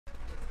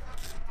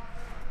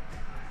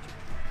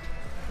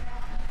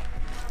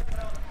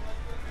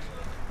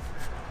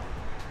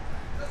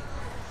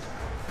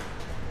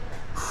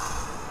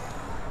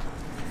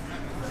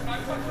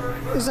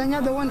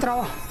señal de buen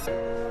trabajo.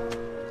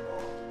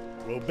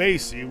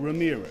 Robeisy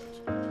Ramírez.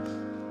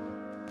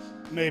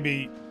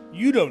 Maybe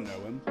you don't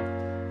know him,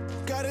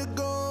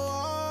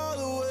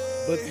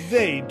 but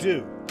they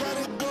do.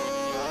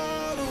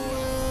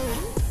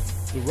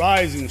 The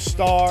rising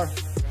star,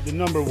 the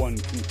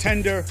 #1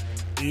 contender,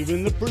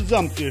 even the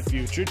presumptive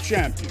future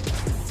champion.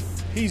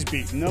 He's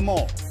beaten them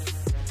all,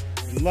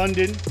 in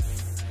London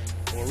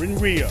or in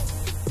Rio.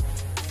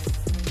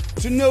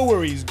 To know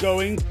where he's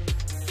going,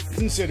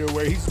 consider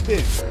where he's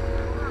been.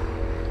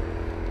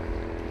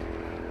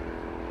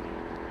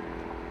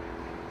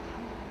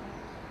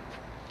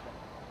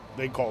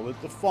 They call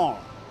it the farm,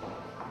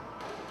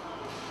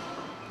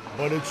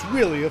 but it's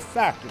really a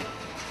factory.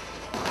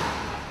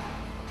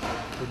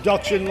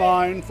 Production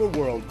line for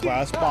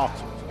world-class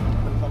boxers,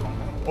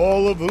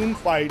 all of whom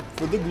fight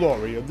for the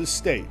glory of the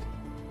state.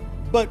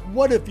 But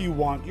what if you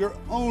want your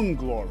own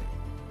glory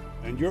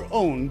and your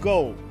own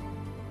gold?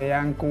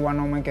 Ya en Cuba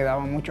no me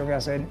quedaba mucho que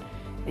hacer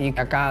y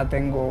acá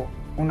tengo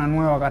una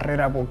nueva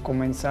carrera por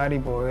comenzar y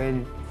poder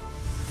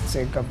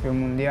ser campeón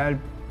mundial.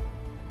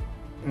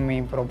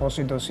 Mi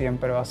propósito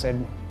siempre va a ser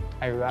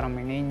ayudar a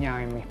mi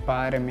niña y mis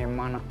padres, mi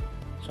hermana.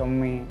 Son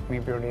mi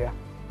prioridad.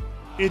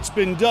 It's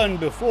been done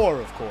before,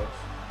 of course.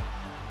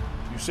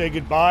 You say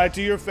goodbye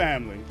to your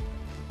family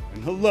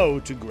and hello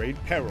to great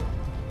peril.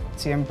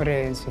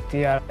 Siempre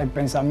existía el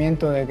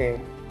pensamiento de que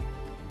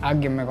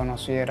alguien me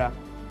conociera,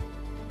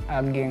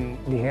 alguien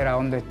dijera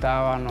dónde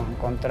estaba, nos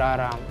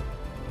encontrara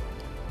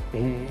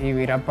y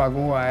virar para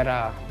Cuba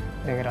era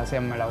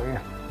desgraciarme la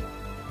vida.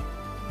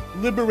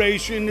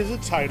 Liberation is a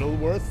title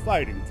worth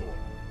fighting for,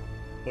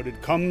 but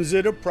it comes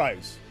at a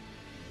price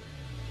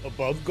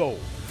above gold.